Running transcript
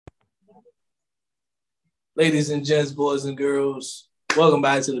Ladies and gents, boys and girls, welcome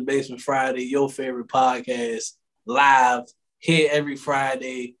back to the Basement Friday, your favorite podcast, live here every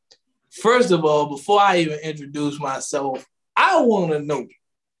Friday. First of all, before I even introduce myself, I want to know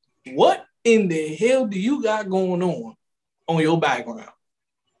what in the hell do you got going on your background?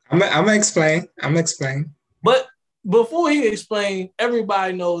 I'm gonna explain. But before he explains,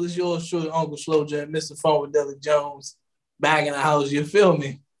 everybody knows it's yours truly, Uncle Slowjet, Mr. Funkadelic Jones, back in the house. You feel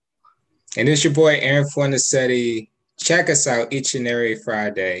me? And it's your boy Aaron Fornacetti. Check us out each and every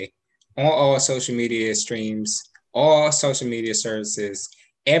Friday on all social media streams, all social media services,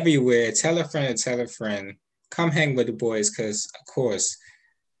 everywhere. Tell a friend to tell a friend. Come hang with the boys, because of course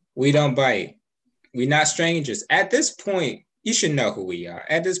we don't bite. We're not strangers. At this point, you should know who we are.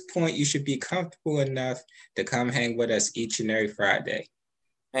 At this point, you should be comfortable enough to come hang with us each and every Friday.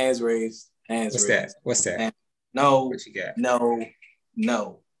 Hands raised. What's that? No. What you got? No.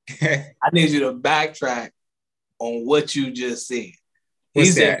 I need you to backtrack on what you just said. What's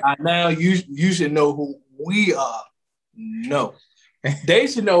he said, that? now you should know who we are. No. They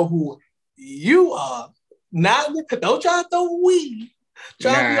should know who you are. Don't try to throw we.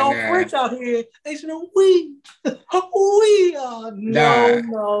 Try to be all French out here. They should know we. We are. No.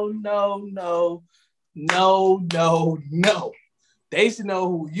 They should know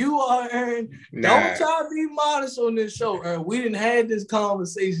who you are, Aaron. Don't try to be modest on this show, Aaron. We didn't have this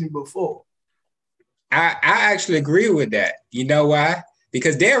conversation before. I actually agree with that. You know why?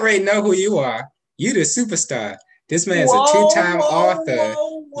 Because they already know who you are. You the superstar. This man's a two-time author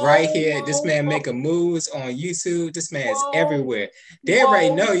right here. This man making moves on YouTube. This man's everywhere. They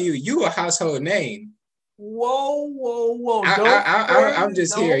already know you. You a household name. Whoa. I'm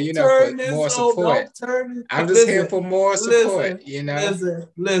just here, for more support. I'm just here for more support,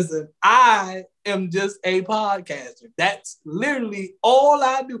 Listen, I am just a podcaster. That's literally all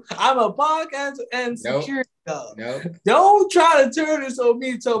I do. I'm a podcaster and security guard. Nope. Don't try to turn this on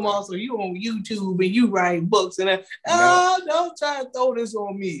me, Tomas. So you on YouTube and you write books and that. Don't try to throw this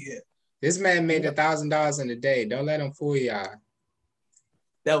on me here. This man made $1,000 in a day. Don't let him fool y'all.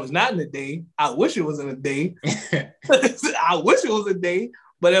 That was not in a day. I wish it was in a day. I wish it was a day,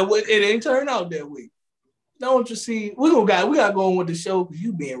 but it ain't turn out that way. Don't you see? We got to go on with the show because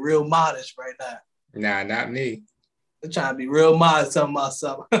you being real modest right now. Nah, not me. I'm trying to be real modest talking about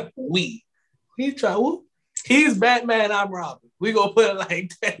something. He's Batman, I'm Robin. We gonna put it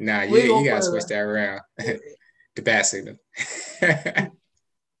like that. Nah, you gotta switch that around. The bat signal.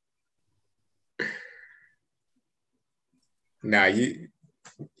 Nah, you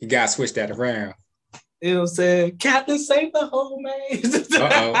gotta switch that around. You know what I'm saying? Captain, save the whole man.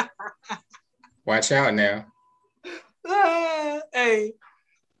 Uh-oh. Watch out now. Hey,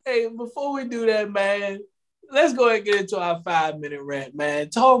 before we do that, man, let's go ahead and get into our 5-minute rant, man.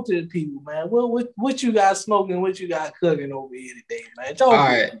 Talk to the people, man. What you got smoking? What you got cooking over here today, man? All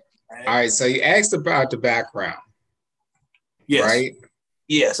right. So you asked about the background. Yes. Right?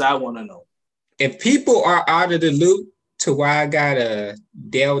 Yes, I want to know. If people are out of the loop to why I got a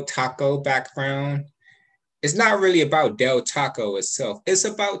Del Taco background, it's not really about Del Taco itself. It's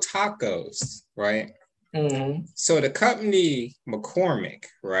about tacos, right? Mm-hmm. So the company McCormick,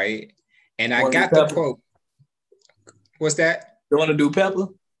 right? And I got the quote. What's that? You want to do pepper?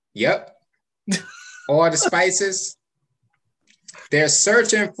 Yep. All the spices. They're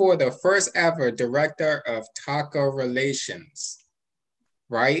searching for the first ever director of taco relations,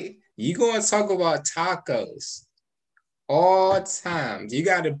 right? You're going to talk about tacos all times. You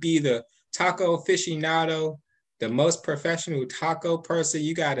got to be the taco aficionado, the most professional taco person.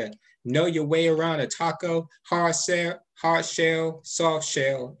 You got to know your way around a taco, hard shell, soft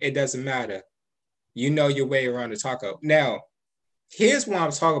shell. It doesn't matter. You know your way around a taco. Now, here's what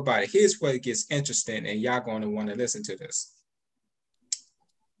I'm talking about. Here's where it gets interesting, and y'all going to want to listen to this.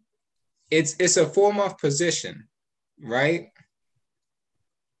 It's a 4-month position, right?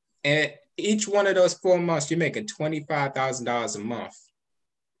 And each one of those 4 months, you're making $25,000 a month.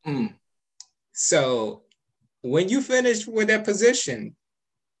 Mm. So when you finish with that position,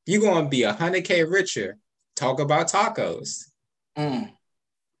 you're going to be $100K richer. Talk about tacos. Mm.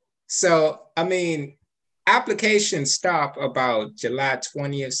 So, I mean, applications stop about July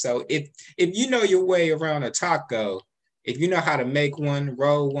 20th. So if you know your way around a taco, if you know how to make one,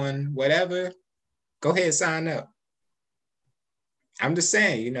 roll one, whatever, go ahead and sign up. I'm just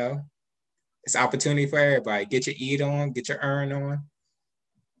saying, it's opportunity for everybody. Get your eat on, get your earn on.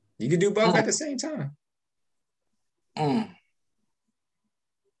 You can do both at the same time.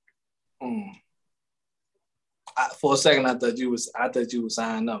 For a second, I thought you would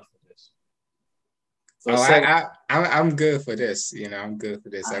sign up for this. So I'm good for this. You know, I'm good for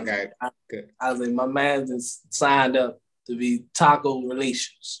this. I got good. I was like, my man just signed up to be Taco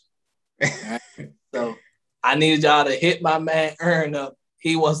Relations. Right? So I need y'all to hit my man Ern up.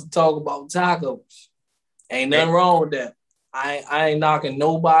 He wants to talk about tacos. Ain't nothing wrong with that. I ain't knocking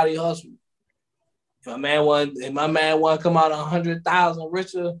nobody hustle. If my man want to come out 100,000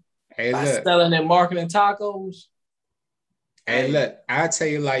 richer by selling and marketing tacos. Hey, look, I'll tell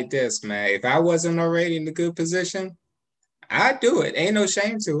you like this, man. If I wasn't already in a good position, I'd do it. Ain't no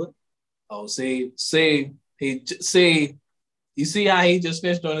shame to it. Oh, you see how he just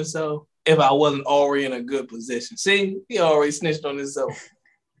snitched on himself? If I wasn't already in a good position. See, he already snitched on himself.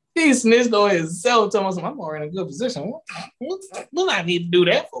 He snitched on himself, telling me, I'm already in a good position. What I need to do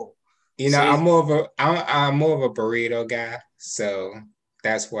that for? You know, I'm more of a burrito guy. So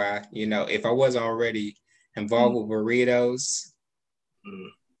that's why, you know, if I wasn't already involved with burritos,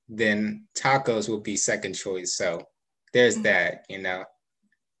 then tacos would be second choice. So there's that, you know.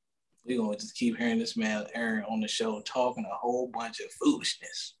 We're going to just keep hearing this man Aaron on the show talking a whole bunch of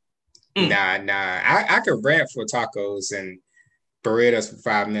foolishness. Nah. I could rant for tacos and burritos for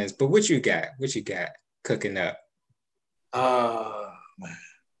 5 minutes, but what you got? What you got cooking up? Man.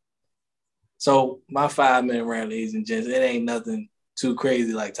 So my 5-minute rant, ladies and gents, it ain't nothing too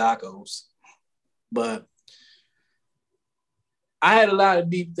crazy like tacos. But I had a lot of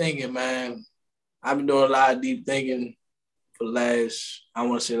deep thinking, man. I've been doing a lot of deep thinking for last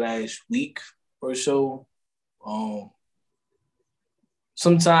week or so.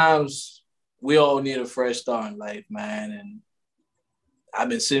 Sometimes we all need a fresh start in life, man. And I've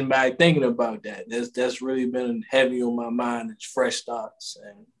been sitting back thinking about that. That's really been heavy on my mind. It's fresh starts.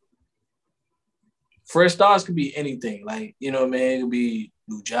 And fresh starts could be anything. Like, you know what I mean? It could be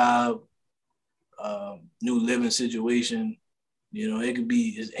new job, new living situation. You know, it could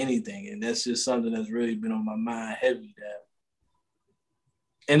be just anything. And that's just something that's really been on my mind heavy.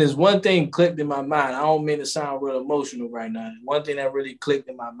 And there's one thing clicked in my mind. I don't mean to sound real emotional right now. One thing that really clicked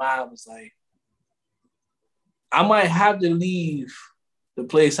in my mind was like, I might have to leave the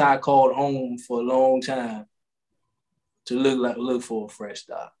place I called home for a long time to look for a fresh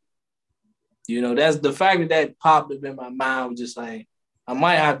start. You know, that's the fact that popped up in my mind was just like, I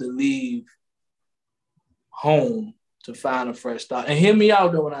might have to leave home to find a fresh start. And hear me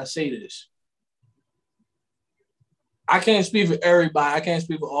out though when I say this. I can't speak for everybody. I can't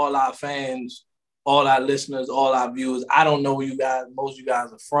speak for all our fans, all our listeners, all our viewers. I don't know where most of you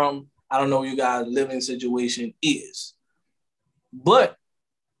guys are from. I don't know where you guys' living situation is. But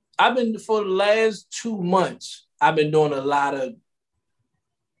for the last 2 months, I've been doing a lot of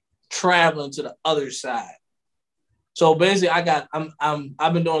traveling to the other side. So basically,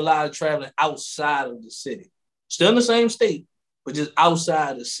 I've been doing a lot of traveling outside of the city. Still in the same state, but just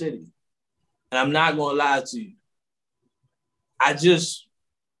outside the city. And I'm not gonna lie to you. I just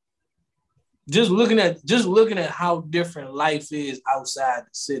looking at how different life is outside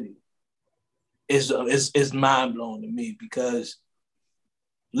the city is mind blowing to me, because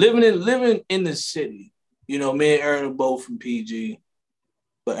living in the city, you know, me and Aaron are both from PG,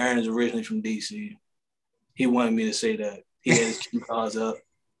 but Aaron's originally from DC. He wanted me to say that. He had his cue cards up.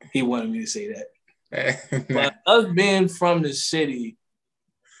 He wanted me to say that. But us being from the city,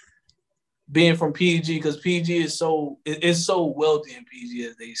 being from PG, because PG is so wealthy in PG,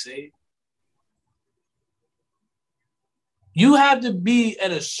 as they say. You have to be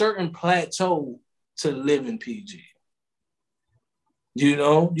at a certain plateau to live in PG. You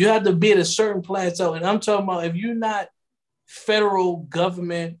know, you have to be at a certain plateau. And I'm talking about if you're not federal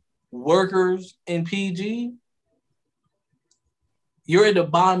government workers in PG, you're at the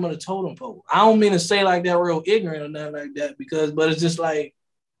bottom of the totem pole. I don't mean to say like that real ignorant or nothing like that, but it's just like,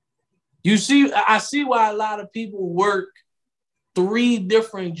 I see why a lot of people work 3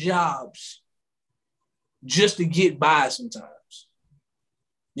 different jobs just to get by sometimes.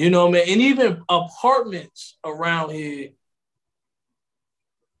 You know what I mean? And even apartments around here,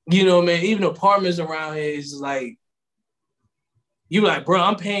 you know what I mean? Even apartments around here is like, you like, bro,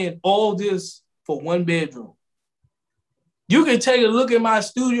 I'm paying all this for 1 bedroom. You can take a look at my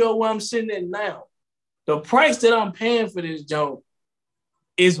studio where I'm sitting at now. The price that I'm paying for this joint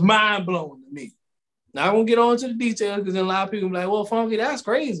is mind-blowing to me. Now, I won't get on to the details because then a lot of people be like, well, Funky, that's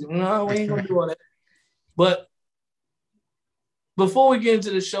crazy. No, we ain't going to do all that. But before we get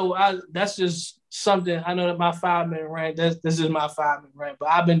into the show, that's just something. I know that my 5-minute rant, this is my 5-minute rant, but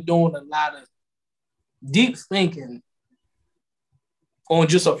I've been doing a lot of deep thinking on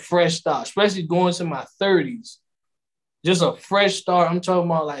just a fresh start, especially going to my 30s. Just a fresh start. I'm talking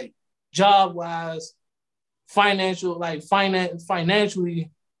about like job-wise, financially,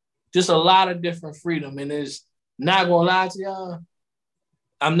 just a lot of different freedom. And it's not gonna lie to y'all,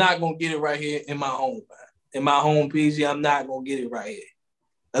 I'm not gonna get it right here in my home, man. In my home PG, I'm not gonna get it right here.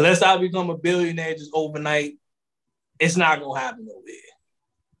 Unless I become a billionaire just overnight, it's not gonna happen over here.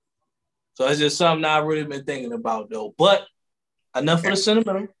 So it's just something I've really been thinking about though. But enough for the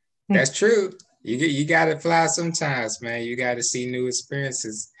sentimental. That's true. You gotta fly sometimes, man. You gotta see new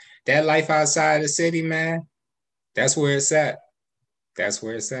experiences. That life outside the city, man, that's where it's at. That's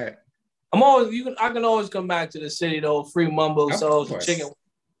where it's at. I can always come back to the city though, free mumbo sauce, chicken.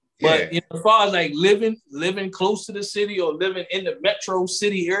 But you know, as far as like living close to the city or living in the metro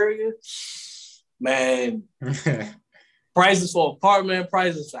city area, man, prices for apartment,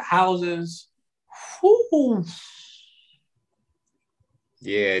 prices for houses. Whoo.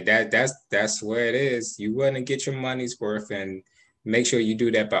 Yeah, that's where it is. You want to get your money's worth and make sure you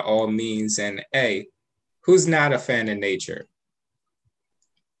do that by all means. And hey, who's not a fan of nature?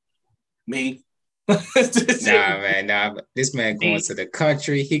 Me. Nah, man, nah. This man going to the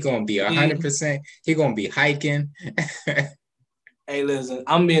country. He gonna be 100%. He gonna be hiking. Hey, listen,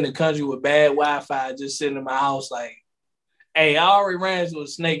 I'm in the country with bad Wi-Fi, just sitting in my house. Like, hey, I already ran into a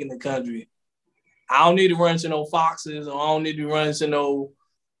snake in the country. I don't need to run into no foxes, or I don't need to run into no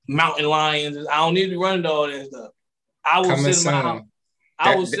mountain lions. I don't need to run into all that stuff. I will sit in my house.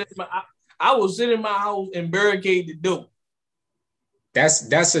 I will sit in my house and barricade the door.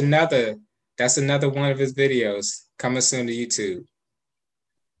 That's another one of his videos coming soon to YouTube.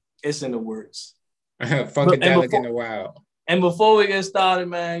 It's in the works. Funkadelic in the wild. And before we get started,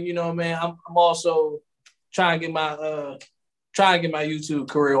 man, you know, man, I'm also trying to get my YouTube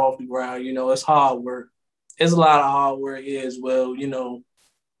career off the ground. You know, it's hard work. It's a lot of hard work here as well. You know,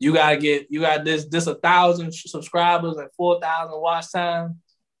 you got this 1,000 subscribers and 4,000 watch time.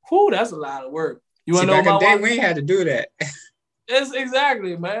 Whew, that's a lot of work. You want to know back in the day, we ain't had to do that. It's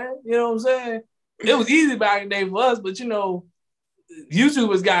exactly, man. You know what I'm saying? It was easy back in the day for us, but you know,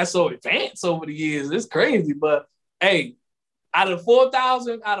 YouTube has got so advanced over the years. It's crazy. But hey, out of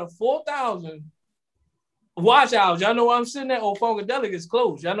 4,000 watch out. Y'all know where I'm sitting at? Oh, Funkadelic is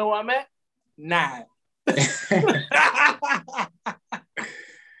close. Y'all know where I'm at? 9.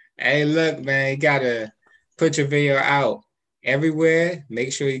 Hey, look, man, you gotta put your video out everywhere.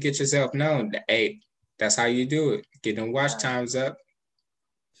 Make sure you get yourself known. Hey, that's how you do it. Get them watch times up.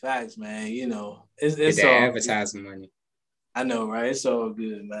 Facts, man. You know, it's get that advertising money. I know, right? It's all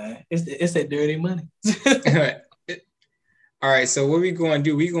good, man. It's that dirty money. All right, so what we going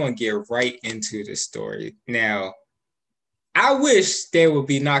to do? We're going to get right into the story. Now, I wish they would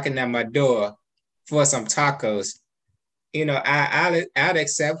be knocking at my door for some tacos. You know, I'd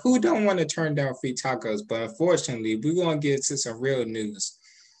accept. Who don't want to turn down free tacos? But unfortunately, we're going to get to some real news.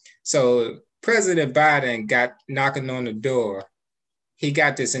 So President Biden got knocking on the door. He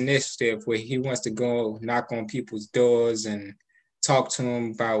got this initiative where he wants to go knock on people's doors and talk to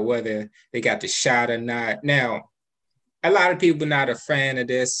them about whether they got the shot or not. Now, a lot of people not a fan of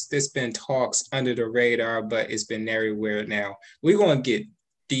this. There's been talks under the radar, but it's been everywhere now. We're going to get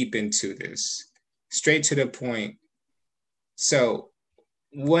deep into this, straight to the point. So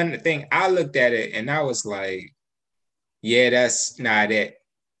one thing, I looked at it and I was like, yeah, that's not it.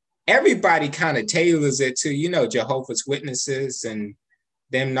 Everybody kind of tailors it to, you know, Jehovah's Witnesses and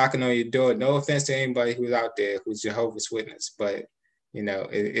them knocking on your door. No offense to anybody who's out there who's Jehovah's Witness, but you know,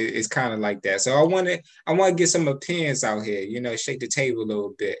 it's kind of like that. So I want to get some opinions out here, you know, shake the table a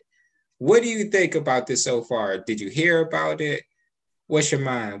little bit. What do you think about this so far? Did you hear about it? What's your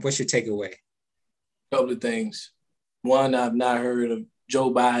mind? What's your takeaway? Couple of things. One, I've not heard of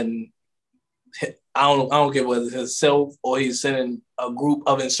Joe Biden. I don't care whether it's himself or he's sending a group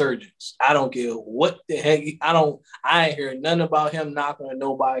of insurgents. I don't care what the heck. I ain't heard nothing about him knocking on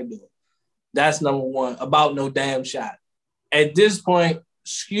nobody's door. That's number one. About no damn shot. At this point,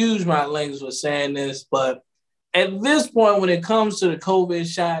 excuse my language for saying this, but at this point, when it comes to the COVID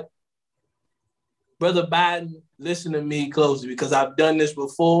shot, Brother Biden, listen to me closely because I've done this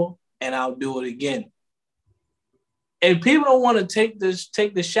before and I'll do it again. If people don't want to take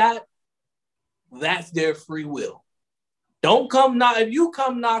the shot, that's their free will. Don't come knock. If you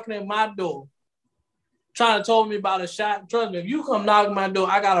come knocking at my door, trying to tell me about a shot, trust me, if you come knocking my door,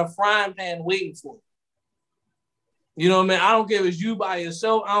 I got a frying pan waiting for you. You know what I mean? I don't care if it's you by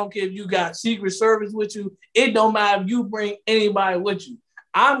yourself. I don't care if you got Secret Service with you. It don't matter if you bring anybody with you.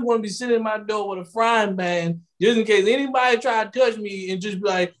 I'm going to be sitting at my door with a frying pan just in case anybody try to touch me and just be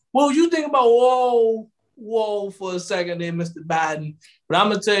like, well, you think about, whoa for a second there, Mr. Biden. But I'm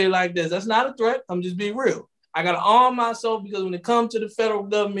going to tell you like this. That's not a threat. I'm just being real. I got to arm myself because when it comes to the federal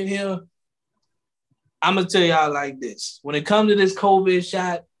government here, I'm going to tell y'all like this. When it comes to this COVID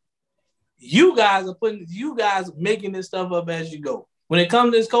shot, You guys are making this stuff up as you go. When it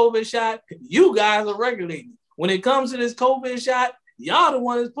comes to this COVID shot, you guys are regulating. When it comes to this COVID shot, y'all the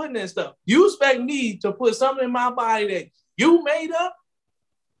ones putting that stuff. You expect me to put something in my body that you made up?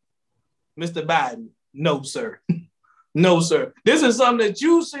 Mr. Biden, no, sir. No, sir. This is something that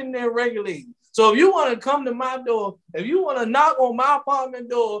you sitting there regulating. So if you want to come to my door, if you want to knock on my apartment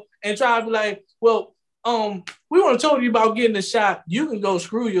door and try to be like, well, we want to talk to you about getting a shot, you can go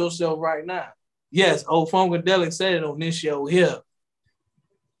screw yourself right now. Yes, Funkadelic said it on this show here.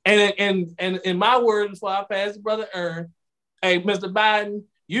 And in my words, before I pass to Brother Ern, hey, Mr. Biden,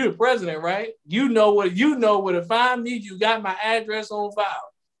 you the president, right? You know where to find me. You got my address on file.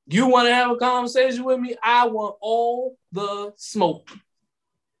 You want to have a conversation with me? I want all the smoke.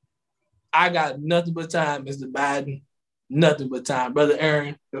 I got nothing but time, Mr. Biden. Nothing but time. Brother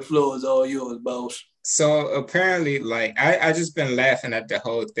Aaron, the floor is all yours, boss. So apparently, like, I just been laughing at the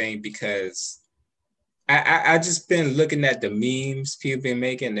whole thing because I just been looking at the memes people been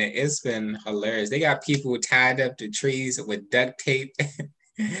making, and it's been hilarious. They got people tied up to trees with duct tape.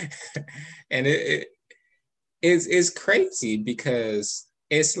 And it's crazy because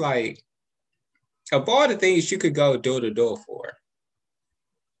it's like, of all the things you could go door to door for,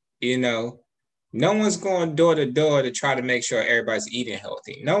 you know, no one's going door to door to try to make sure everybody's eating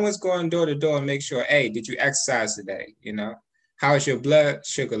healthy. No one's going door to door and make sure, hey, did you exercise today? You know, how's your blood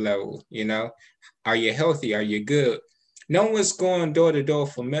sugar level? You know, are you healthy? Are you good? No one's going door to door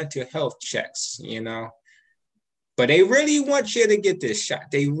for mental health checks, you know. But they really want you to get this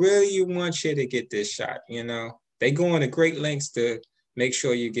shot. They really want you to get this shot, you know. They go into great lengths to make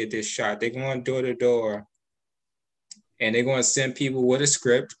sure you get this shot. They're going door to door, and they're going to send people with a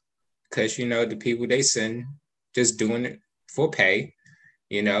script because, you know, the people they send just doing it for pay.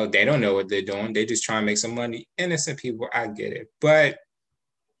 You know, they don't know what they're doing. They just try to make some money. Innocent people, I get it. But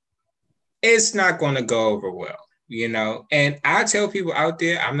it's not going to go over well, you know. And I tell people out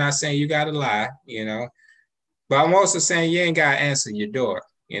there, I'm not saying you got to lie, you know, but I'm also saying you ain't got to answer your door,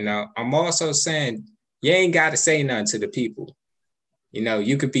 you know. I'm also saying you ain't got to say nothing to the people. You know,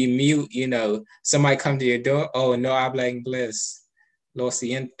 you could be mute, you know, somebody come to your door, oh, no habla inglés, lo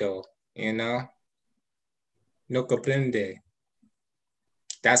siento, you know, no comprende.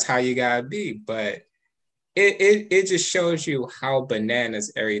 That's how you gotta be. But it just shows you how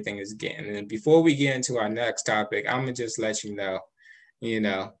bananas everything is getting. And before we get into our next topic, I'm gonna just let you know,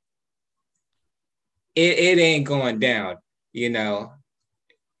 it ain't going down, you know.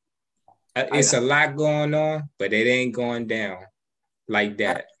 It's a lot going on, but it ain't going down like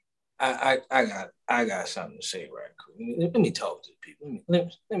that. I got something to say right quick. Let me talk to people.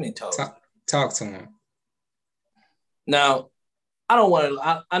 Let me talk. Talk to them. Now, I don't want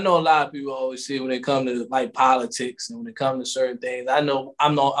to. I know a lot of people always say when it comes to like politics and when it comes to certain things. I know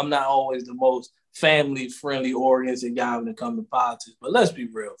I'm not always the most family friendly oriented guy when it comes to politics. But let's be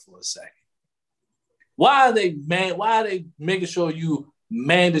real for a second. Why are they making sure you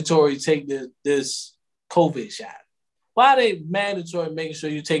mandatory take this COVID shot? Why are they mandatory making sure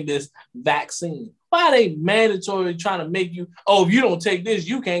you take this vaccine? Why are they mandatory trying to make you, oh, if you don't take this,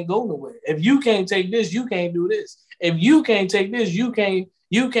 you can't go nowhere. If you can't take this, you can't do this. If you can't take this, you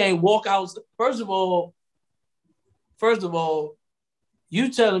can't walk out. First of all, you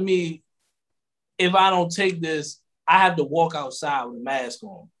telling me if I don't take this, I have to walk outside with a mask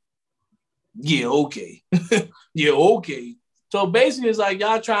on. Yeah, okay. Yeah, okay. So basically, it's like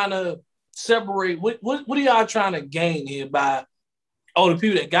y'all trying to separate. What are y'all trying to gain here by, the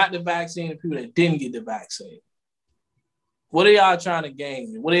people that got the vaccine and people that didn't get the vaccine? What are y'all trying to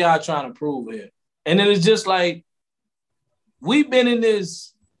gain? What are y'all trying to prove here? And then it's just like, we've been in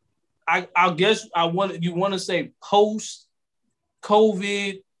this, I guess you want to say post-COVID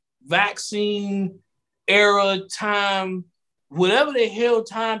vaccine era time, whatever the hell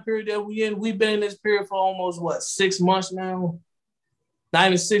time period that we in, we've been in this period for almost 6 months now? Not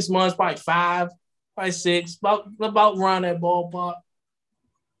even 6 months, probably 5, probably 6, about around that ballpark.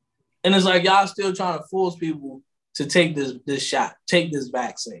 And it's like y'all still trying to force people to take this shot, take this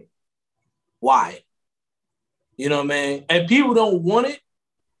vaccine. Why? You know what I mean? And people don't want it.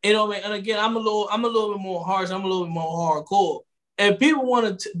 You know what I mean? And again, I'm a little bit more harsh. I'm a little bit more hardcore. If people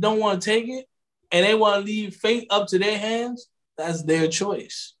don't want to take it and they want to leave fate up to their hands, that's their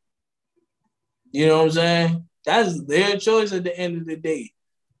choice. You know what I'm saying? That's their choice at the end of the day.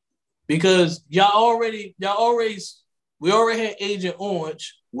 Because we already had Agent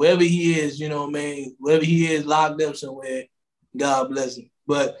Orange, wherever he is, you know what I mean? Wherever he is locked up somewhere, God bless him.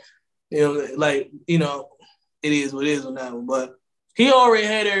 But, it is what it is on that one. But he already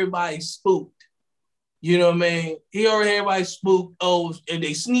had everybody spooked You know what I mean? He already had everybody spooked. Oh, if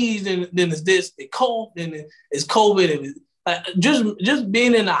they sneeze, then it's this. They cough, then it's COVID. Like just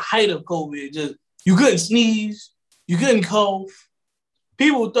being in the height of COVID, just you couldn't sneeze, you couldn't cough.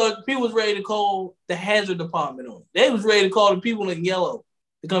 People was ready to call the hazard department on. They was ready to call the people in yellow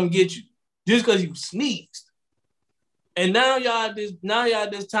to come get you just because you sneezed. And now y'all at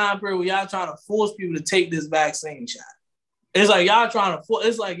this time period where y'all trying to force people to take this vaccine shot. It's like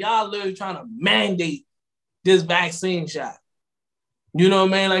y'all literally trying to mandate this vaccine shot. You know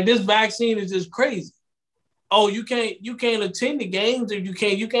what I mean? Like this vaccine is just crazy. Oh, you can't attend the games, or you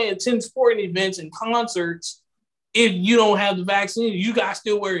can't attend sporting events and concerts if you don't have the vaccine. You gotta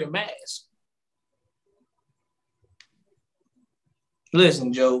still wear your mask.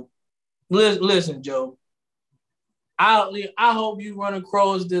 Listen, Joe. Listen, Joe. I hope you run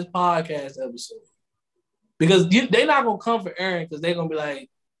across this podcast episode because they're not gonna come for Aaron because they're gonna be like,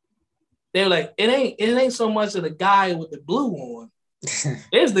 it ain't so much of the guy with the blue on.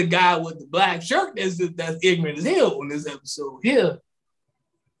 It's the guy with the black shirt that's ignorant as hell on this episode here.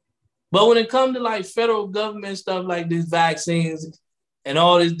 But when it comes to like federal government stuff like these vaccines and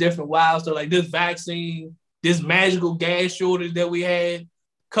all this different wild stuff, like this vaccine, this magical gas shortage that we had a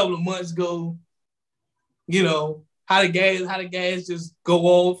couple of months ago, you know, how the gas just go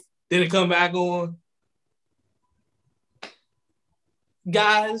off, then it come back on.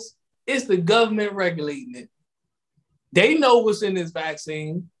 Guys, it's the government regulating it. They know what's in this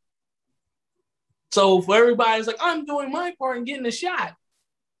vaccine. So for everybody's like, I'm doing my part and getting a shot.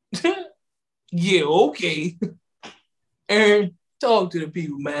 Yeah, okay. Aaron, talk to the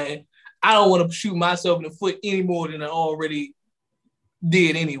people, man. I don't want to shoot myself in the foot any more than I already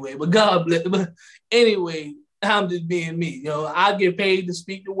did anyway. But God bless. But anyway, I'm just being me. You know, I get paid to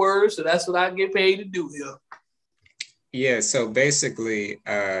speak the word, so that's what I get paid to do here. Yeah, so basically,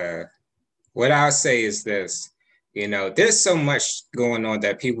 what I'll say is this. You know, there's so much going on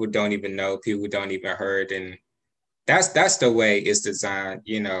that people don't even know, people don't even heard, and that's the way it's designed,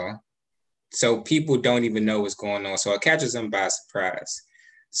 you know. So people don't even know what's going on. So it catches them by surprise.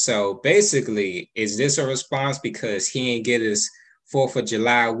 So basically, is this a response because he ain't get his 4th of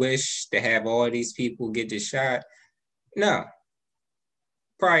July wish to have all these people get the shot? No,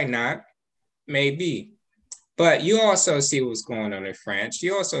 probably not. Maybe. But you also see what's going on in France.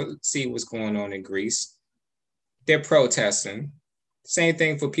 You also see what's going on in Greece. They're protesting. Same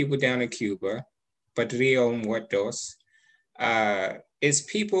thing for people down in Cuba. Patria Muertos. It's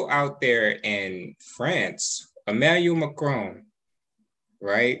people out there in France. Emmanuel Macron,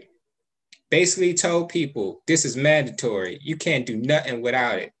 right? Basically told people this is mandatory. You can't do nothing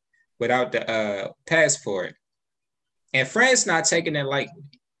without it, without the passport. And France not taking it lightly.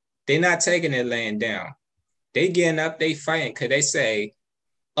 They're not taking it laying down. They getting up, they fighting because they say,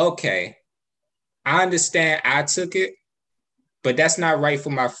 okay, I understand I took it, but that's not right for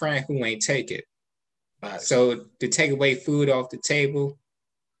my friend who ain't take it. Nice. So to take away food off the table,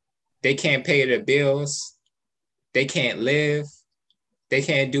 they can't pay their bills, they can't live, they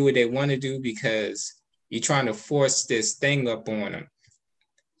can't do what they want to do because you're trying to force this thing up on them.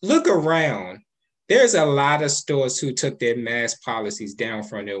 Look around. There's a lot of stores who took their mask policies down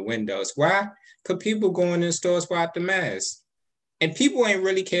from their windows. Why? Because people going in stores without the mask. And people ain't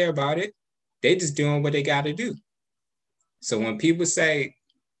really care about it. They just doing what they got to do. So when people say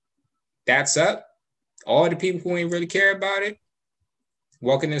that's up, all the people who ain't really care about it,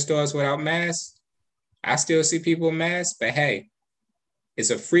 walking in stores without masks, I still see people with masks, but hey, it's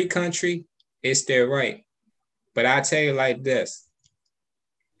a free country. It's their right. But I tell you like this,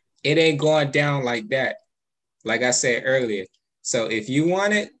 it ain't going down like that. Like I said earlier. So if you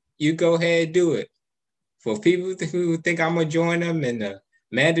want it, you go ahead and do it. For people who think I'm going to join them in the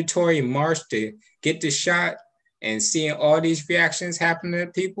mandatory march to get the shot and seeing all these reactions happen to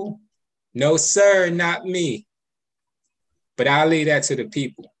people, no, sir, not me. But I'll leave that to the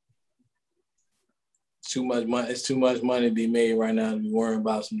people. Too much money. It's too much money to be made right now to be worrying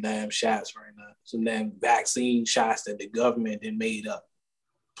about some damn shots right now. Some damn vaccine shots that the government had made up.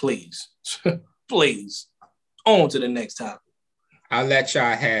 Please. Please. On to the next topic. I'll let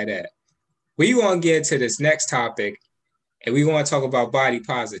y'all have that. We want to get to this next topic, and we want to talk about body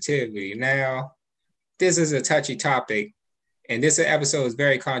positivity. Now, this is a touchy topic, and this episode is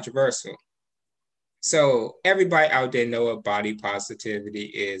very controversial. So everybody out there know what body positivity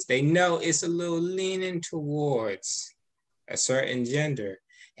is. They know it's a little leaning towards a certain gender.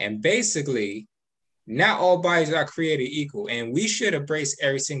 And basically, not all bodies are created equal, and we should embrace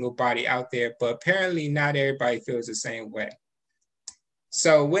every single body out there, but apparently not everybody feels the same way.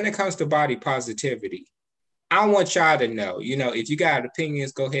 So when it comes to body positivity, I want y'all to know, if you got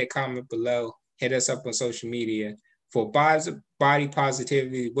opinions, go ahead, comment below, hit us up on social media for body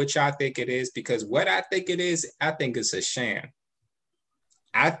positivity, what y'all think it is, because what I think it is, I think it's a sham.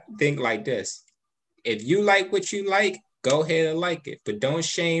 I think like this. If you like what you like, go ahead and like it, but don't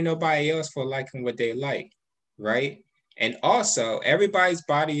shame nobody else for liking what they like, right? And also, everybody's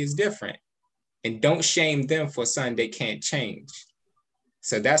body is different, and don't shame them for something they can't change.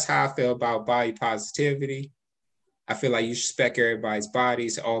 So that's how I feel about body positivity. I feel like you should respect everybody's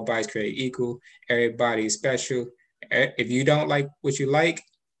bodies. All bodies created equal. Everybody is special. If you don't like what you like,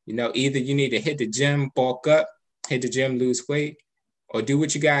 either you need to hit the gym, bulk up, hit the gym, lose weight, or do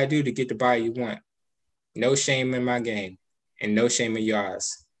what you gotta do to get the body you want. No shame in my game, and no shame in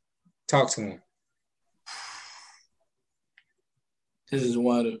yours. Talk to him. This is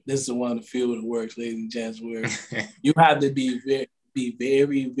one of the few that works, ladies and gents, where you have to be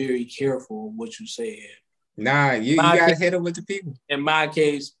very, very careful of what you say here. Nah, you gotta hit it with the people. In my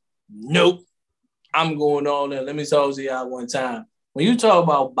case, nope. I'm going on there. Let me tell you out one time. When you talk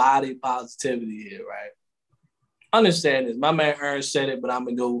about body positivity here, right? Understand this. My man Ernst said it, but I'm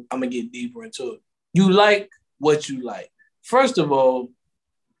gonna get deeper into it. You like what you like. First of all,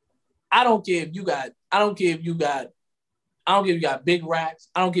 I don't care if you got big racks.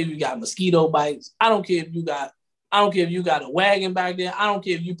 I don't care if you got mosquito bites. I don't care if you got a wagon back there. I don't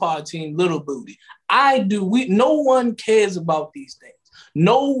care if you part of Team Little Booty. No one cares about these things.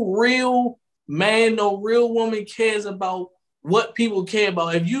 No real man, no real woman cares about what people care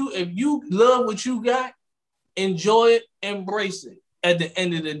about. If you love what you got, enjoy it, embrace it at the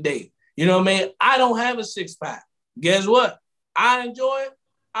end of the day. You know what I mean? I don't have a 6-pack. Guess what? I enjoy it.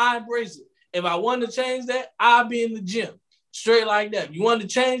 I embrace it. If I want to change that, I'll be in the gym. Straight like that. If you want to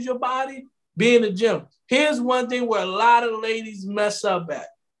change your body, be in the gym. Here's one thing where a lot of ladies mess up at.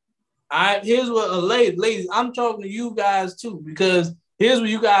 All right, here's what ladies, I'm talking to you guys too, because here's what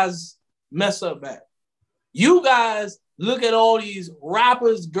you guys mess up at. You guys look at all these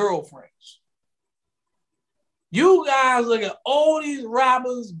rappers' girlfriends. You guys look at all these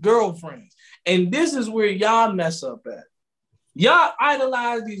rappers' girlfriends. And this is where y'all mess up at. Y'all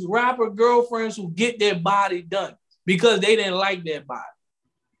idolize these rapper girlfriends who get their body done because they didn't like their body.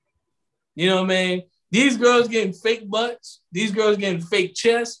 You know what I mean? These girls getting fake butts. These girls getting fake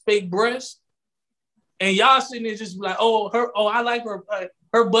chests, fake breasts. And y'all sitting there just like, I like her.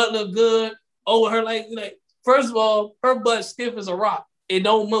 Her butt look good. Oh, her like, first of all, her butt stiff as a rock. It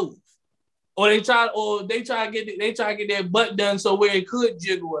don't move. Or they try to get their butt done so where it could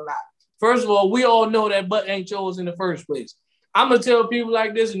jiggle a lot. First of all, we all know that butt ain't yours in the first place. I'm gonna tell people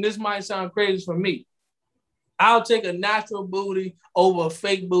like this, and this might sound crazy for me. I'll take a natural booty over a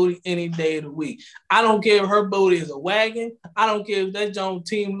fake booty any day of the week. I don't care if her booty is a wagon. I don't care if that's on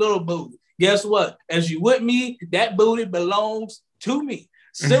Team Little Booty. Guess what? As you with me, that booty belongs to me.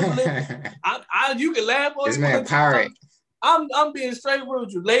 Simply, you can laugh on this man pirate. I'm being straight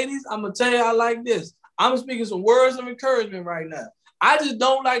with you, ladies. I'm gonna tell you I like this. I'm speaking some words of encouragement right now. I just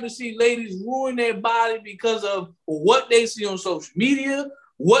don't like to see ladies ruin their body because of what they see on social media,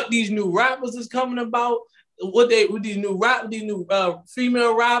 what these new rappers is coming about, with these new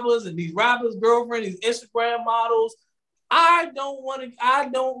female rappers and these rappers' girlfriends, these Instagram models. I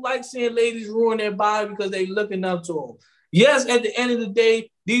don't like seeing ladies ruin their body because they looking up to them. Yes, at the end of the day,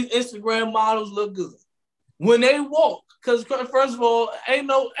 these Instagram models look good when they walk. Because first of all, ain't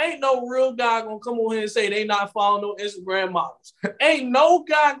no real guy gonna come on here and say they not following no Instagram models. Ain't no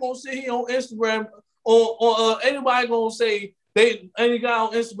guy gonna sit here on Instagram or anybody gonna say any guy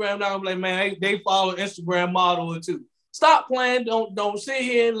on Instagram not gonna be like, man, they follow Instagram model too. Stop playing. Don't sit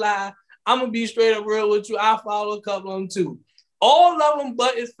here and lie. I'm gonna be straight up real with you. I follow a couple of them too. All of them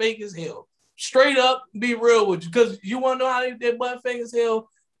butt is fake as hell. Straight up, be real with you. Because you wanna know how their butt fake as hell?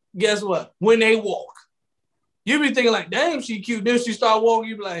 Guess what? When they walk. You be thinking like, damn, she cute. Then she start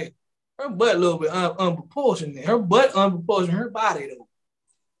walking, you be like, her butt a little bit unproportionate. Her butt unproportionate, her body though.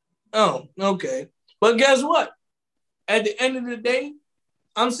 Oh, okay. But guess what? At the end of the day,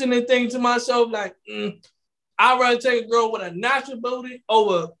 I'm sitting there thinking to myself like, I'd rather take a girl with a natural booty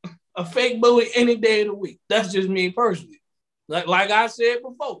over a fake booty any day of the week. That's just me personally. Like I said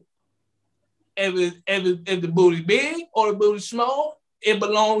before, if the booty big or the booty small, it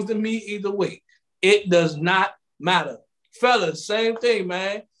belongs to me either way. It does not matter. Fellas, same thing,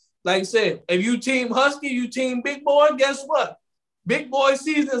 man. Like I said, if you team Husky, you team Big Boy, guess what? Big Boy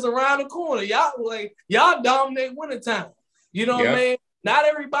season is around the corner. Y'all dominate wintertime. You know what I mean? Not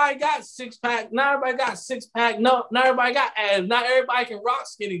everybody got 6-pack. Not everybody got 6-pack. No, not everybody got abs. Not everybody can rock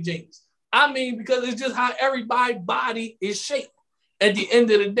skinny jeans. I mean, because it's just how everybody's body is shaped at the end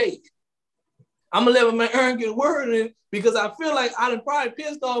of the day. I'm gonna let my man Aaron get a word in because I feel like I done probably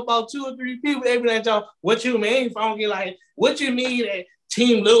pissed off about 2 or 3 people. They be like, y'all, what you mean? If I don't get like, what you mean that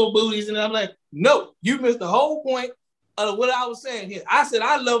team little booties? And I'm like, no, you missed the whole point of what I was saying here. I said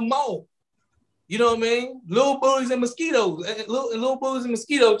I love them all. You know what I mean? Little booties and mosquitoes, little booties and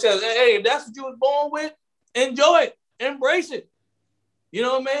mosquito chest. Hey, if that's what you was born with, enjoy it, embrace it. You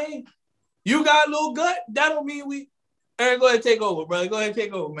know what I mean? You got a little gut. That don't mean we. Aaron, go ahead and take over, brother. Go ahead and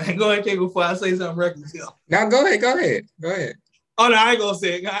take over, man. Go ahead and take over before I say something reckless here. Now go ahead. Oh, no, I ain't gonna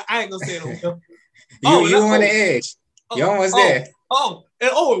say it. I ain't gonna say it on here. You on the edge. You almost there.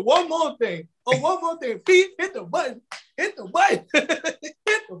 One more thing. Pete, hit the button. Hit the button.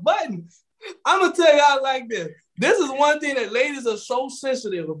 I'm gonna tell y'all like this. This is one thing that ladies are so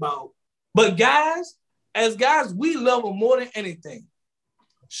sensitive about. But guys, as guys, we love them more than anything.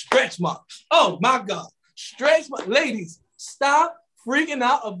 Stretch marks. Oh my God. Stretch marks. Ladies, stop freaking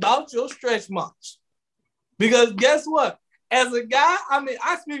out about your stretch marks. Because guess what? As a guy,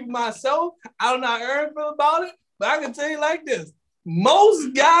 I speak for myself. I don't know how Aaron feel about it, but I can tell you like this.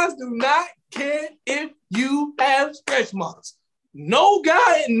 Most guys do not care if you have stretch marks. No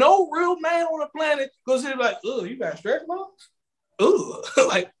guy, no real man on the planet goes to like, oh, you got stretch marks? Ooh,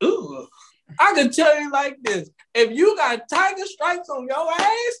 like, ooh. I can tell you like this. If you got tiger stripes on your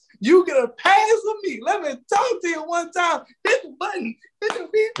ass, you get a pass with me. Let me talk to you one time. Hit the button.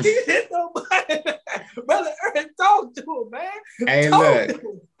 Hit the button. Brother Aaron, talk to him, man.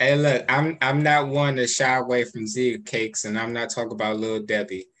 Hey, look. I'm not one to shy away from Zeke cakes, and I'm not talking about Lil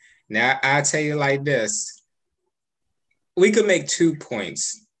Debbie. Now, I'll tell you like this. We could make 2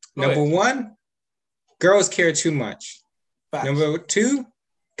 points. Number 1, girls care too much. Facts. Number 2,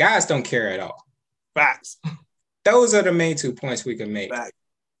 guys don't care at all. Facts. Those are the main 2 points we can make. Facts.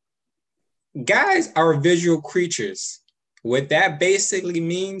 Guys are visual creatures. What that basically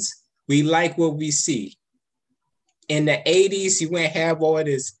means, we like what we see. In the 80s, you wouldn't have all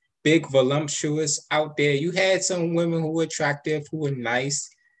this big voluptuous out there. You had some women who were attractive, who were nice.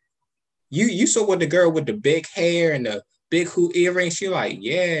 You saw what the girl with the big hair and the big hoop earrings, you're like,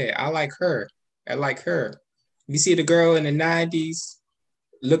 yeah, I like her. You see the girl in the 90s,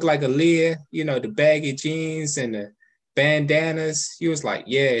 look like Aaliyah, the baggy jeans and the bandanas. You was like,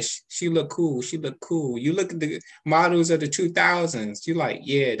 yeah, she look cool. You look at the models of the 2000s, you're like,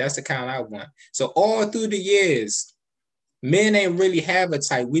 yeah, that's the kind I want. So all through the years, men ain't really have a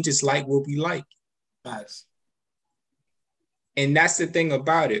type. We just like what we like. Nice. And that's the thing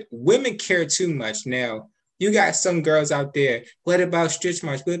about it. Women care too much now. You got some girls out there. What about stretch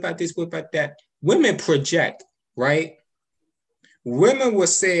marks? What about this? What about that? Women project, right? Women will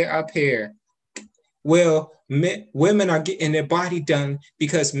say up here, well, women are getting their body done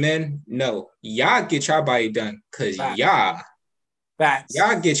because men know. Y'all get your body done because y'all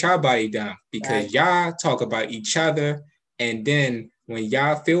get your body done because y'all talk about each other. And then when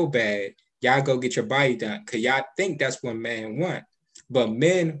y'all feel bad, y'all go get your body done because y'all think that's what men want. But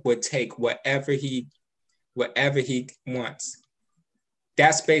men would take whatever he wants.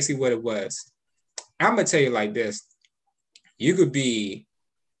 That's basically what it was. I'm going to tell you like this. You could be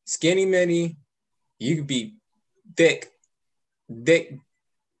skinny mini. You could be thicker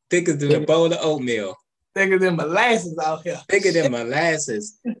than a bowl of oatmeal. Thicker than molasses out here. Thicker than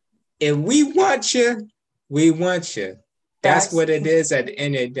molasses. If we want you, we want you. That's what it is at the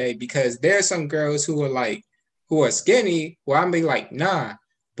end of the day. Because there's some girls who are skinny. Well, I'm be like, nah.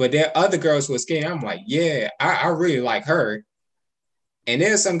 But there are other girls who are skinny. I'm like, yeah, I really like her. And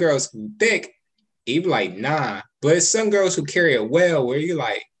there's some girls who thick. You be like, nah. But it's some girls who carry it well where you're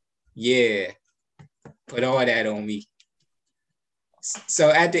like, yeah, put all that on me.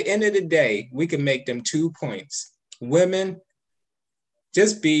 So at the end of the day, we can make them 2 points. Women,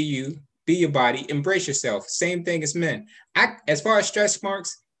 just be you, be your body, embrace yourself. Same thing as men. As far as stretch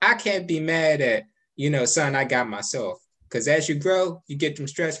marks, I can't be mad at, son, I got myself. Because as you grow, you get them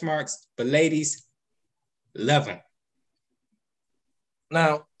stretch marks. But ladies, love them.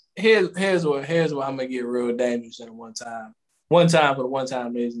 Now, here's where I'm gonna get real dangerous at one time. One time for the one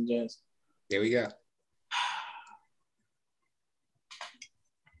time, ladies and gents. There we go.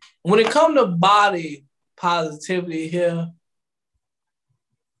 When it comes to body positivity here,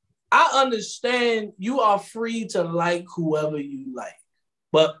 I understand you are free to like whoever you like,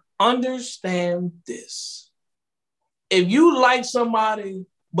 but understand this. If you like somebody,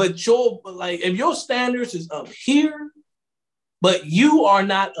 but if your standards is up here, but you are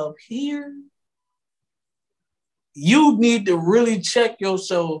not up here, you need to really check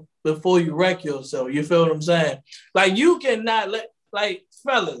yourself before you wreck yourself. You feel what I'm saying? Like you cannot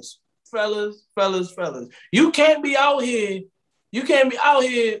fellas. You can't be out here You can't be out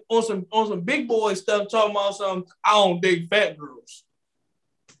here on some big boy stuff talking about some I don't date fat girls.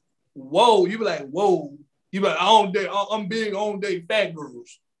 Whoa, you be like, whoa. You be like, I'm big, I don't date fat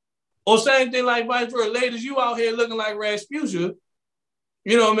girls. Or same thing like vice versa. Ladies, you out here looking like Rasputia.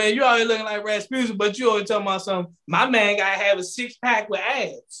 You know what I mean? You out here looking like Rasputia, but you always talking about something. My man gotta have a 6-pack with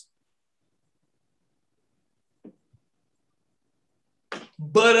abs.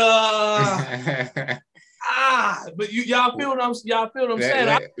 But but y'all feel what I'm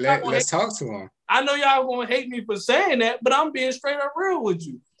saying. Let's talk to him. I know y'all gonna hate me for saying that, but I'm being straight up real with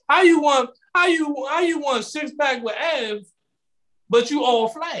you. How you want 6-pack with abs, but you all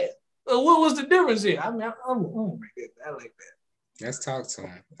flat? What was the difference here? I mean, I like that. Let's talk to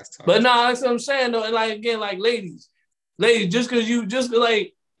him. But no, that's what I'm saying though. And like again, like ladies, just because you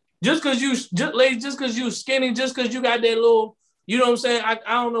skinny, just because you got that little, you know what I'm saying? I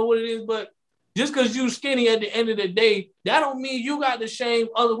don't know what it is, but just because you skinny at the end of the day, that don't mean you got to shame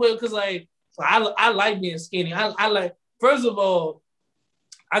other women. Because like I like being skinny. I like, first of all,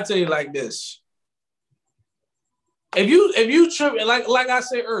 I tell you like this. If you tripping, like I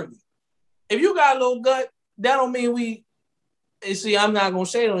said earlier, if you got a little gut, that don't mean we. And see, I'm not gonna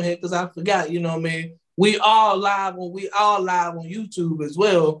say it on here because I forgot. You know what I mean? We all live on YouTube as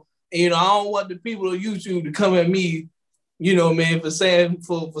well. And, you know, I don't want the people on YouTube to come at me, you know, man, for saying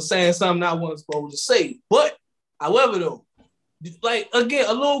something I wasn't supposed to say. But however, though, like again,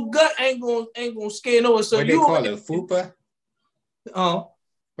 a little gut ain't gonna scare no one. So what they call it, fupa?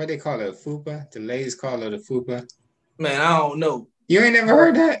 What they call it, fupa? The ladies call it a fupa. Man, I don't know. You ain't never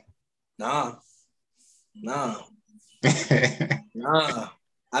heard that? Nah. Nah.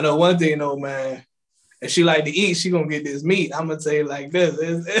 I know one thing though, man. If she like to eat, she gonna get this meat. I'm gonna tell you like this.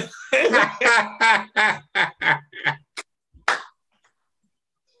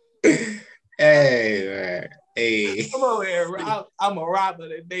 Hey, man. Hey. I'm over here. I'm a robber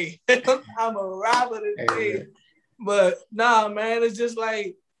today. I'm a robber today. Hey, but nah, man, it's just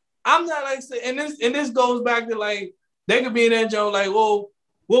like I'm not like saying, and this goes back to like they could be in that joke like, well,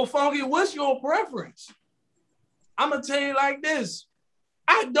 Funky, what's your preference? I'm gonna tell you like this.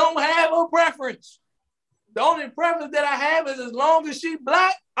 I don't have a preference. The only preference that I have is as long as she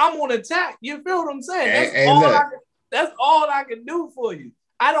black, I'm on attack. You feel what I'm saying? That's all I can do for you.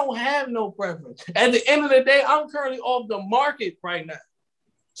 I don't have no preference. At the end of the day, I'm currently off the market right now.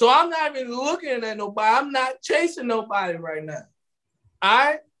 So I'm not even looking at nobody. I'm not chasing nobody right now. All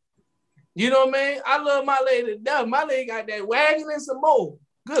right? You know what I mean? I love my lady to death. My lady got that wagon and some more.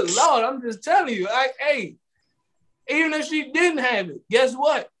 Good Lord, I'm just telling you. Like, hey, even if she didn't have it, guess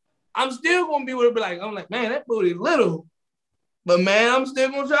what? I'm still gonna be with her. Be like, I'm like, man, that booty little, but man, I'm still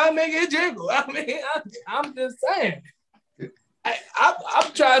gonna try to make it jiggle. I mean, I'm just saying.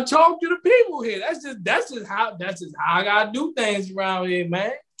 I'm trying to talk to the people here. That's just how I gotta do things around here,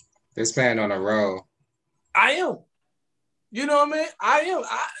 man. This man on a roll. I am. You know what I mean? I am.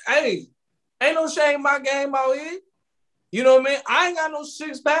 Hey, ain't no shame in my game out here. You know what I mean? I ain't got no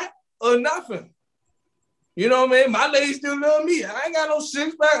 6-pack or nothing. You know what I mean? My lady still love me. I ain't got no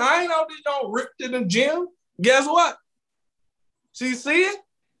 6-pack. I ain't out there don't rip to the gym. Guess what? She see it.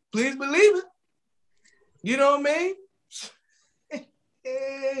 Please believe it. You know what I mean?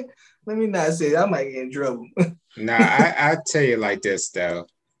 Let me not say that. I might get in trouble. Nah, I tell you like this though.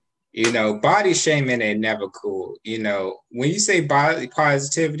 You know, body shaming ain't never cool. You know, when you say body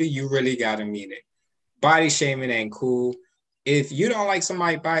positivity, you really gotta mean it. Body shaming ain't cool. If you don't like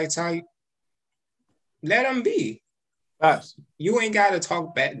somebody's body type, let them be. Yes. You ain't got to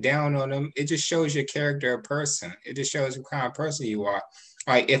talk back down on them. It just shows your character of person. It just shows what kind of person you are.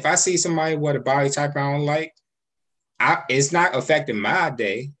 Like if I see somebody with a body type I don't like, it's not affecting my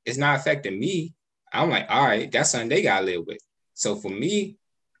day. It's not affecting me. I'm like, all right, that's something they got to live with. So for me,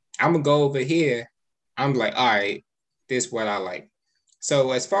 I'm going to go over here. I'm like, all right, this is what I like.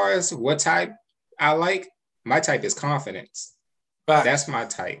 So as far as what type I like, my type is confidence. Right. That's my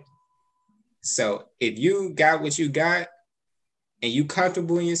type. So if you got what you got and you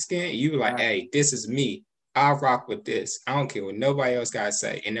comfortable in your skin, you like, hey, this is me. I'll rock with this. I don't care what nobody else got to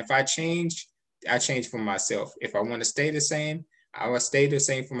say. And if I change for myself. If I want to stay the same, I will stay the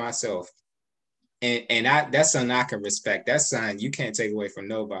same for myself. And that's something I can respect. That's something you can't take away from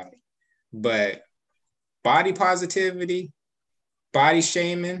nobody. But body positivity, body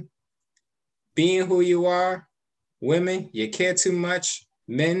shaming, being who you are, women, you care too much.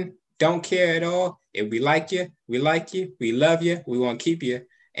 Men don't care at all. If we like you, we like you, we love you, we want to keep you.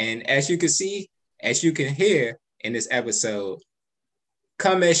 And as you can see, as you can hear in this episode,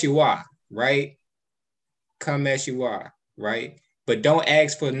 come as you are, right? Come as you are, right? But don't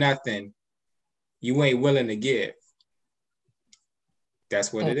ask for nothing you ain't willing to give.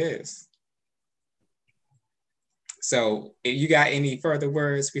 That's what it is. So if you got any further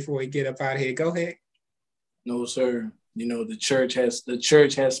words before we get up out of here, go ahead. No, sir. You know, the church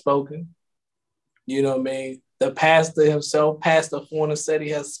has spoken. You know what I mean? The pastor himself, Pastor Fornacetti,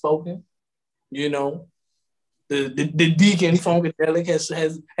 has spoken. You know, the deacon Funkadelic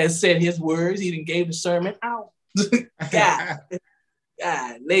has said his words. He done gave the sermon out. God,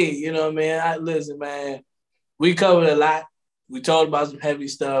 you know what I mean? Listen, man, we covered a lot. We talked about some heavy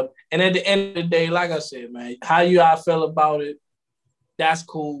stuff. And at the end of the day, like I said, man, how I felt about it, that's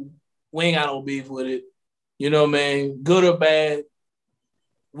cool. We ain't got no beef with it. You know what I mean? Good or bad,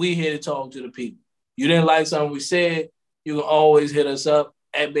 we here to talk to the people. You didn't like something we said, you can always hit us up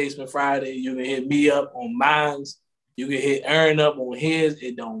at Basement Friday. You can hit me up on mine. You can hit Aaron up on his.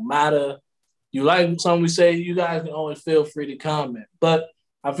 It don't matter. You like something we say, you guys can always feel free to comment. But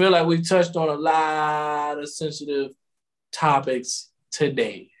I feel like we touched on a lot of sensitive topics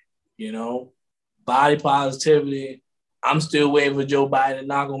today. You know, body positivity. I'm still waiting for Joe Biden to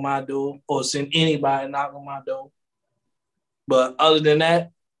knock on my door or send anybody to knock on my door. But other than that,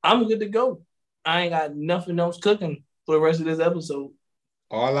 I'm good to go. I ain't got nothing else cooking for the rest of this episode.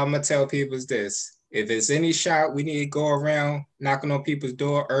 All I'm going to tell people is this. If it's any shot we need to go around knocking on people's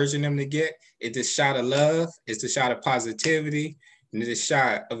door, urging them to get, it's a shot of love, it's a shot of positivity, and it's a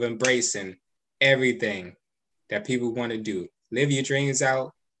shot of embracing everything that people want to do. Live your dreams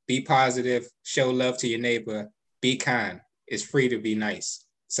out, be positive, show love to your neighbor, be kind. It's free to be nice.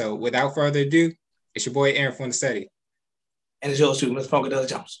 So without further ado, it's your boy Aaron Fornacetti. And it's yours too, Mr. Funkadelic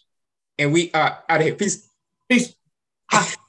Jones. And we are out of here. Peace. Peace.